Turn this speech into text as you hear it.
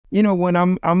when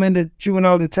I'm in the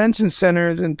juvenile detention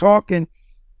centers and talking,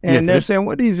 and they're saying,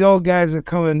 what these old guys are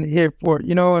coming here for,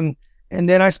 and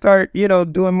then I start,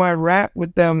 doing my rap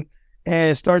with them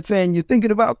and start saying, you're thinking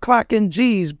about clocking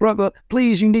G's, brother.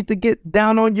 Please, you need to get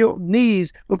down on your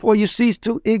knees before you cease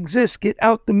to exist. Get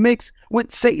out the mix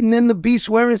with Satan and the beast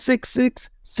wearing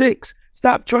 666.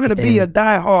 Stop trying to be a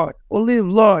diehard or live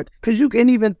large, because you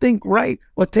can't even think right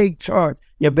or take charge.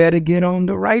 You better get on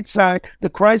the right side, the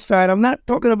Christ side. I'm not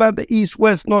talking about the east,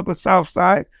 west, north, or south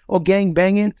side, or gang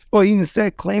banging, or even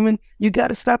set claiming. You got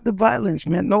to stop the violence,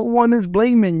 man. No one is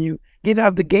blaming you. Get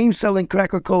out the game selling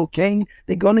crack or cocaine.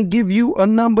 They're going to give you a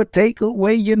number, take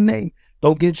away your name.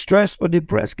 Don't get stressed or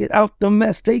depressed. Get out the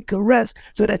mess. Take a rest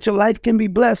so that your life can be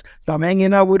blessed. Stop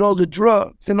hanging out with all the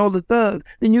drugs and all the thugs.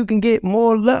 Then you can get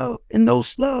more love in those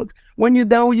slugs. When you're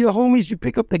down with your homies, you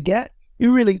pick up the gat.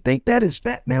 You really think that is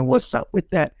fat, man? What's up with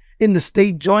that? In the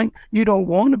state joint, you don't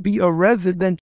want to be a resident.